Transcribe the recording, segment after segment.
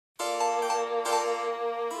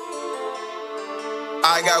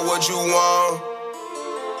I got what you want.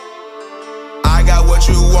 I got what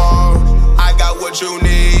you want. I got what you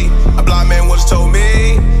need. A blind man once told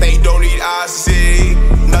me they don't need eyes to see.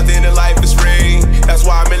 Nothing in life is free. That's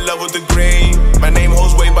why I'm in love with the green. My name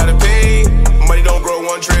holds weight by the P. Money don't grow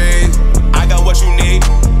on trees. I got what you need.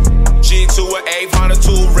 G to an A, find a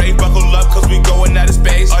tool, Ray, buckle up, cause we going out of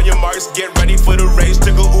space. On your marks, get ready for the race.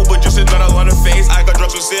 Took a Uber, just another on the face. I got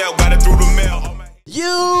drugs for sale, got it through the mail.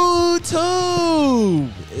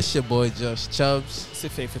 YouTube! It's your boy Josh Chubbs. It's your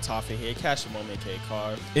favorite photographer here, Kaptured Moment,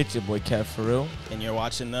 Karv. It's your boy Kevvv for real. And you're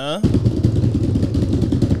watching the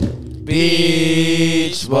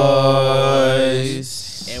Beach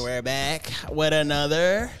Boys. And we're back with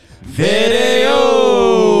another video.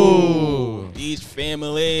 Beach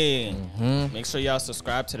family. Make sure y'all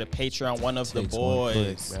subscribe to the Patreon, one of the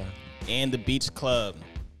boys, and the Beach Club.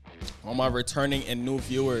 All my returning and new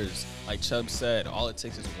viewers, like Chubb said, all it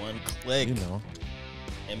takes is one click. You know.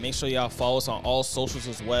 And make sure y'all follow us on all socials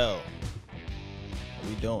as well. What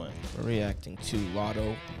we doing? We're reacting to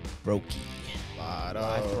Latto, Brokey. Latto.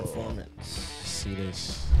 Live performance. See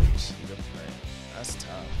this. See the frame. That's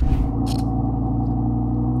tough.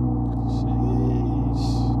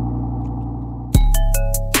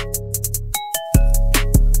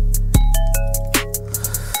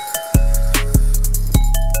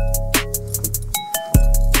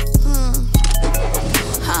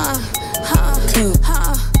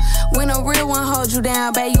 When a real one holds you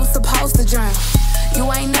down, babe, you supposed to drown. You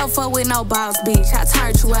ain't never fuck with no boss, bitch. I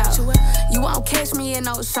turned you out. You won't catch me in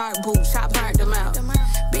no shark boots. I burnt them out.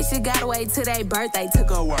 Bitch, you gotta wait till their birthday to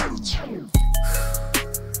go out.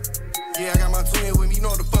 Yeah, I got my twin with me. You know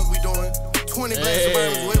what the fuck we doing? 20 glasses of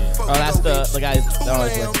bourbon, where the fuck Oh, that's the guys that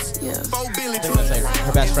always win. Yeah. 4 Billy,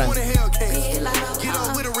 Her best friend. Get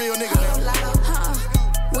on with a real nigga.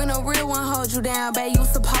 When a real one holds you down, babe, you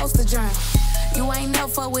supposed to drown. You ain't never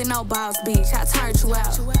fuck with no boss, bitch. I turned you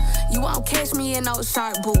out. You won't catch me in no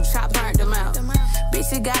shark boots. I burnt them out. Bitch,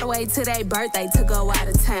 you gotta wait till their birthday to go out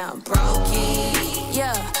of town. Brokey.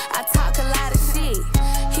 Yeah, I talk a lot of shit.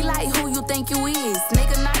 He like who you think you is.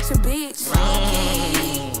 Nigga, not your bitch.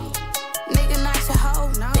 Brokey. Nigga, not your hoe.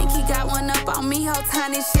 Think he got one up on me, whole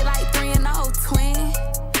time this shit like 3-0, twin.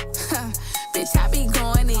 Bitch, I be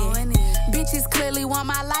going in. Bitches clearly want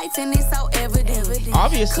my life and it's so evident.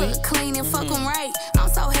 Obviously. Cook, clean, and fuck them right. I'm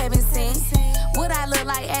so heaven sent. What I look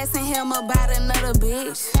like asking him about another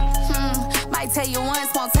bitch? Might tell you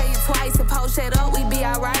once, won't tell you twice. If post shit up, we be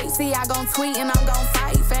alright. See, I gon' tweet and I'm gon'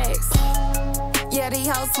 fight facts. Yeah, these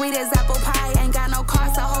hoes sweet as apple pie. Ain't got no car,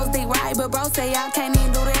 so hoes they ride. But bro say y'all can't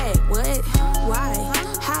even do that. What? Why?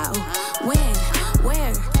 How? When?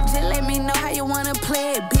 Where? Just let me know how you wanna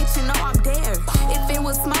play it, bitch. You know I'm there. If it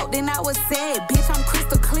was smoke, then I was sad. Bitch, I'm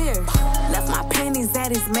crystal clear. Left my panties at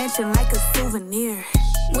his mansion like a souvenir.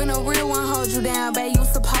 When a real one holds you down, babe, you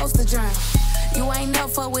supposed to drown. You ain't never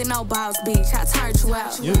fuck with no boss, bitch. I turned you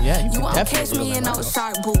out. You won't catch me in no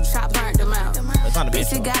shark boots. I burnt them out.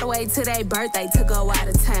 Bitch, you gotta wait till their birthday to go out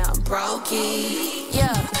of town. Brokey.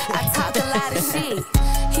 Yeah, I talk a lot of shit.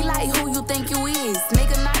 He like who you think you is.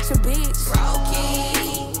 Nigga, not your bitch. Brokey.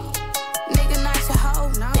 Nigga, not your hoe.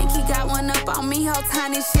 Think he got one up on me, whole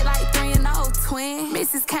time this shit like 3-0, twin.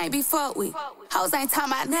 Missus can't be fucked with. Hoes ain't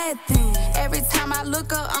talking about nothing. Every time I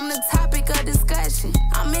look up, I'm the topic of discussion.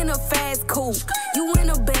 I'm in a fast coupe. You in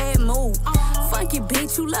a bad mood. Funky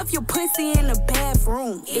bitch, you left your pussy in the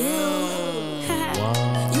bathroom. Ew.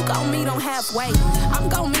 You gon' meet him halfway. I'm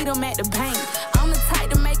gon' meet him at the bank. I'm the type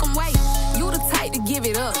to make him wait. You the type to give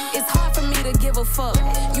it up. It's hard for me to give a fuck.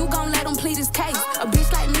 You gon' let him plead his case. A bitch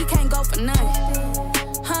like me can't go for nothing.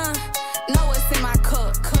 Know what's in my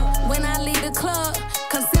cup. When I leave the club,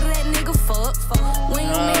 consider that nigga fuck. When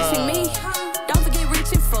you mention me, don't forget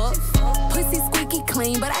rich and fuck. Pussy squeaky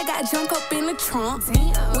clean, but I got junk up in the trunk.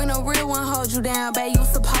 When a real one holds you down, babe, you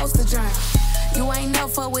supposed to drown. You ain't never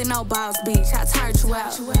fuck with no boss, bitch. I turned you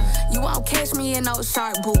out. You won't catch me in no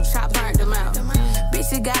shark boots. I burnt them out. Bitch,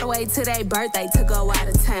 you gotta wait till their birthday to go out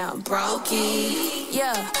of town. Brokey.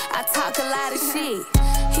 Yeah, I talk a lot of shit.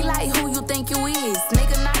 He like who you think you is.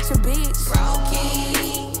 Nigga, not your bitch.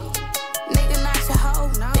 Brokey. Nigga, not your hoe.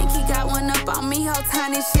 Think he got one up on me, whole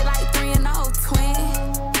time this shit like 3-0, twin.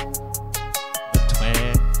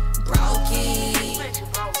 Twin. Brokey.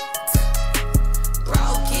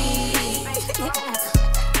 Brokey.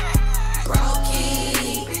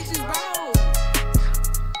 Brokey.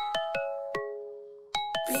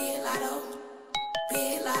 Big Latto.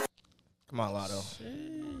 Big Latto. Come on, Latto.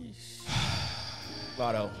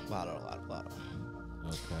 Latto.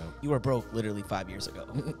 Okay. You were broke literally 5 years ago.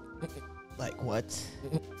 Like, what?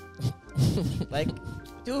 Like,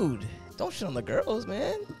 dude, don't shit on the girls,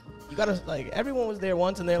 man. You gotta like everyone was there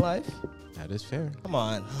once in their life. That is fair. Come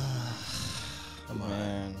on. Come on.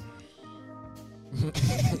 Man.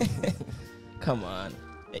 Come on.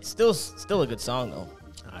 It's still a good song though.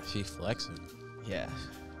 She flexing. Yeah.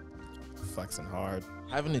 Flexing hard.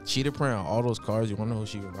 Having a cheetah print on all those cars, you wanna know who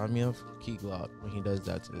she remind me of? Key Glock when he does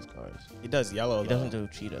that to his cars. He does yellow. He doesn't do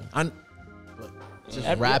cheetah. Just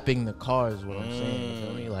Every- wrapping the cars is what I'm saying. You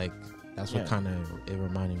feel me? Like that's what Yeah. kind of it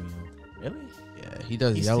reminded me of. Really? Yeah, he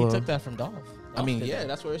does He yellow. took that from Dolph. I mean, Dolph did yeah, that.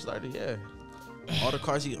 that's where it started. Yeah, all the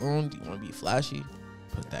cars he owned, you want to be flashy,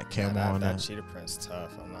 put that camera on that that. cheetah print's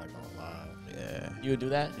tough. I'm not gonna lie. Yeah, You would do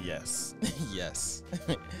that? Yes. Yes.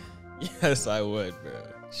 Yes, I would, bro.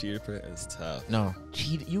 Cheetah print is tough. no,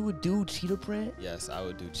 Cheetah? You would do cheetah print? Yes, I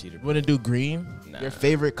would do cheetah you print. want to do green? Nah. Your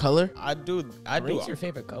favorite color? I do. Green's your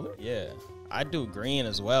favorite color? Yeah, I do green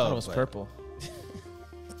as I well. thought it was but- purple.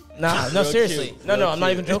 Nah, no, Real seriously. cute, No, real I'm not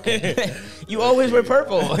cute. even joking. You always wear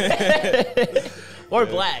purple. Or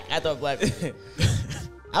black. I thought black.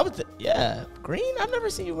 I would, yeah. Green? I've never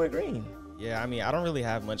seen you wear green. Yeah, I mean, I don't really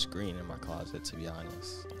have much green in my closet, to be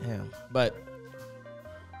honest. Yeah. But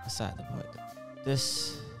aside the point,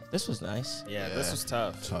 this was nice. Yeah, this was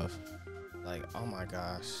tough. Tough. Like, oh my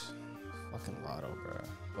gosh, fucking Latto, bro.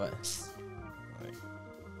 What? Like,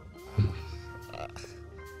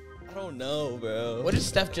 I don't know, bro. What did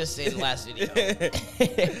Steph just say in the last video?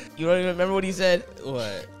 You don't even remember what he said?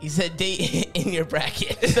 What? He said date in your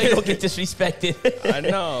bracket so you don't get disrespected. I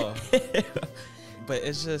know. But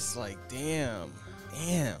it's just like, damn.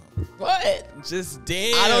 What? Just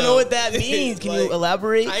damn. I don't know what that means. Can you Like,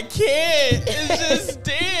 elaborate? I can't. It's just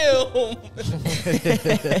damn.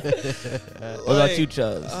 What about you,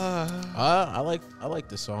 Chubbs? I like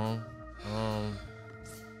the song.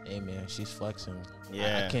 Hey man, she's flexing.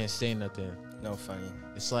 Yeah. I can't say nothing. No funny.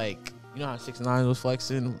 It's like, you know how 6ix9ine was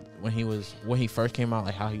flexing when he first came out,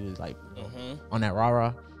 like how he was like on that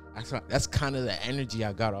rah-rah. That's kind of the energy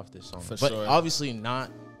I got off this song. For but sure. obviously not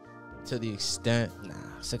to the extent Nah,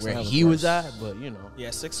 6ix9ine where was he was worse. at, but you know. Yeah,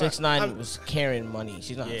 6ix9ine was carrying money.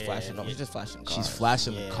 She's not Yeah, flashing. No, yeah. she's just flashing cars. She's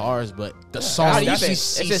flashing Yeah. the cars, but the How song do you that think?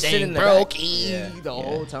 she's It's just sitting in saying the back. Brokey Yeah. the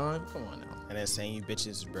whole time. Come on now. And then saying you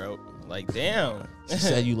bitches broke. Like, damn. She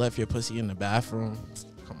said you left your pussy in the bathroom.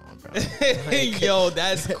 Come on, bro. Yo,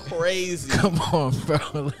 that's crazy. Come on,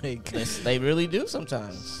 bro. Like, They really do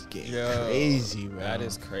sometimes. get Yo, crazy, bro. That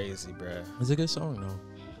is crazy, bro. It's a good song though.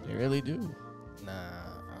 They really do. Nah.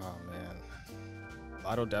 Oh, man.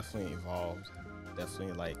 Latto definitely evolved.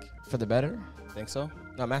 Definitely, like, For the better? think so?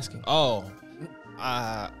 No, I'm asking. Oh.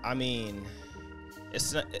 I mean,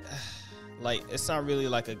 it's not... Like, it's not really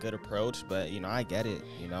like a good approach, but you know, I get it,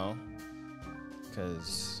 you know,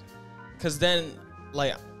 cause then,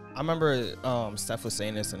 like, I remember Steph was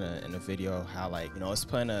saying this in a video how, like, you know, it's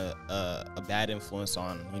putting a bad influence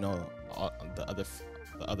on, you know, all the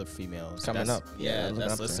other females Coming that's- up. Yeah, looking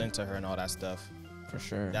that's up to her. listening to her and all that stuff. For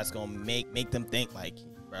sure. That's gonna make them think like,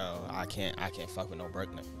 bro, I can't fuck with no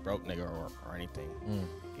broke nigga or anything.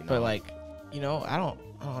 You know? But like, you know, I don't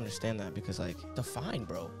understand that because like define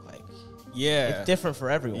broke. Like yeah, it's different for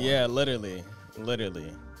everyone. Yeah, literally.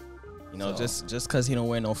 You know, So- just because he don't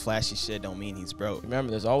wear no flashy shit don't mean he's broke.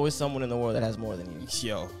 Remember, there's always someone in the world that has more than you.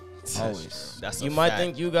 Yo, Always. That's You a might fact.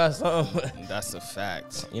 think you got something. That's a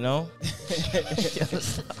fact. You know?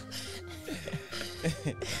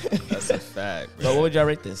 That's a fact. But what would y'all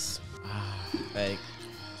rate this? Like,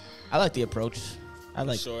 I like the approach. I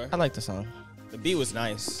like the song The beat was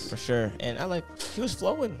nice. for sure, and I like he was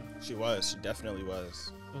flowing. She definitely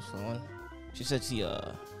was. He was flowing. She said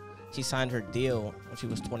she signed her deal when she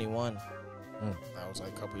was 21. That was like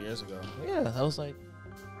a couple years ago. Yeah, that was like,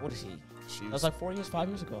 what is she? She That was like 5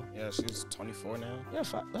 years ago. yeah, she's 24 now. Yeah,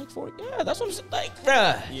 like 4. Yeah, that's what I'm saying. Like,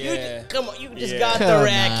 bruh, Yeah. come on, you just Yeah. got the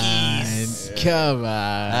rackies. Come on.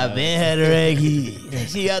 I've been had the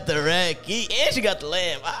rackies. She got the rackie, and she got the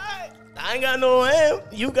lamb. I ain't got no lamb.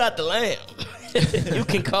 You got the lamb. You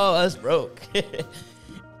can call us broke.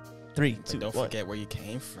 3, 2, Don't 1. forget where you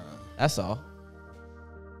came from. That's all.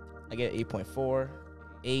 I get 8.4,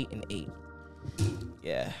 8, and 8.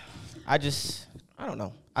 Yeah. I don't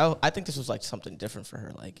know. I think this was like something different for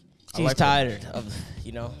her. Like, she's like tired of,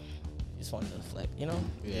 you know, just wanted to flex, you know?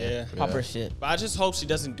 Yeah. Pop her shit. But I just hope she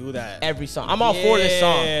doesn't do that. Every song. I'm all for this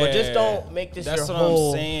song, but just Yeah. don't make this That's your what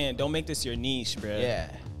whole. I'm saying. Don't make this your niche, bro. Yeah.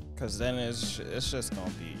 Cause then it's just gonna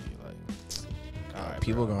be like, all right,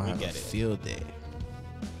 People bro, gonna we have a get it. field day.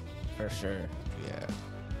 For sure. Yeah.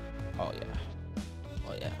 Oh, yeah.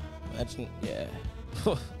 Oh, yeah. Imagine, yeah.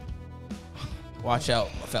 Watch out,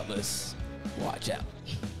 fellas. Watch out.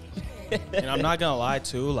 And I'm not gonna lie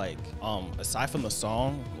too, like, aside from the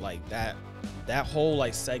song, like that whole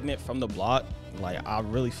like segment from the block, like I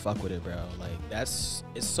really fuck with it, bro. Like it's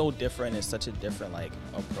so different. It's such a different like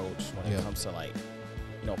approach when it comes to like,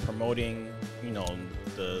 you know, promoting, you know,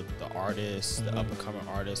 the artists, the up and coming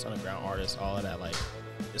artists, underground artists, all of that. Like,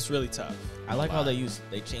 it's really tough. I like how they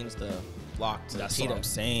changed the block to That's the cheetah. what I'm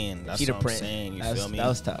saying. That's cheetah what I'm print. saying. You feel me? That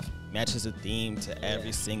was tough. Matches a theme to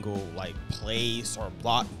every single like place or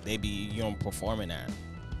block they be, you know, performing at.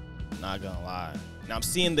 Not gonna lie. Now I'm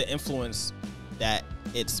seeing the influence that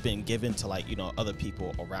it's been given to like, you know, other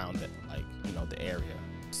people around it, like, you know, the area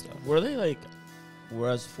and stuff. Were they like,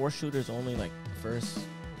 whereas 4 shooters only like the first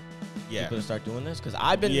people to start doing this? Because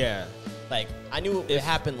I've been like, I knew it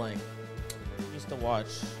happened like, used to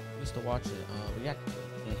watch it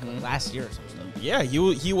last year or some stuff. Yeah,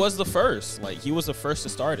 he was the first. Like, he was the first to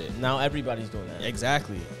start it. Now everybody's doing that.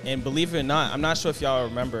 Exactly. And believe it or not, I'm not sure if y'all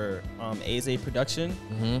remember Aze Production.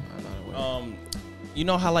 You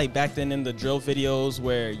know how like back then in the drill videos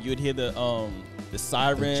where you'd hear the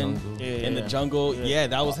siren in the jungle? Yeah,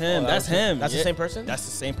 that was him. That's him. That's the same person? That's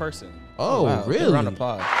the same person. Oh, wow. really? Round of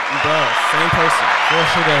applause. Bro, same person. 4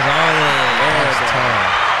 shooters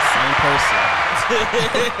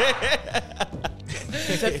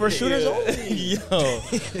He said 4 shooters only. Yo.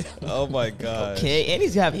 Oh my god. Okay, and he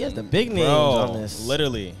has the big names on this.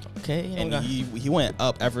 Literally. Okay, and he went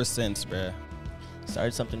up ever since, bro.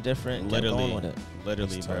 Started something different. Literally, going with it.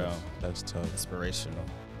 Literally, That's bro. tough. That's tough. Inspirational.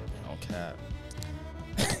 No cap.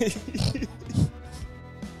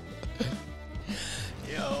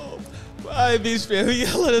 Yo, bye, Beach family.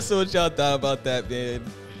 Let us know what y'all thought about that, man.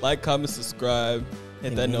 Like, comment, subscribe,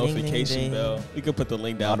 hit that notification bell. We can put the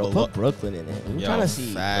link down below. Put Brooklyn in it. We're trying to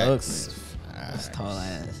see Brooklyn. That's tall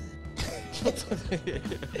ass.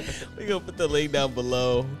 We gonna put the link down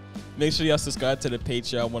below. Make sure y'all subscribe to the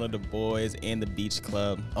Patreon, one of the boys, and the Beach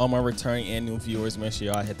Club. All my returning and new viewers, make sure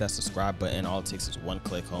y'all hit that subscribe button. All it takes is 1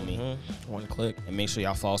 click, homie. 1 click. And make sure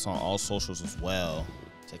y'all follow us on all socials as well.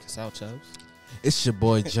 Take us out, Chubbs. It's your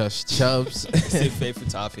boy, Just Chubbs. Stay faithful,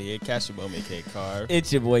 Toffee here. Kaptured Moment, aka Karv.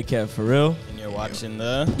 It's your boy, Kevvv, for real. And you're watching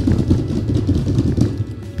the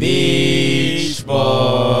Beach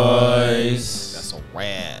Boys. That's a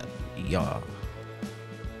wrap. Y'all.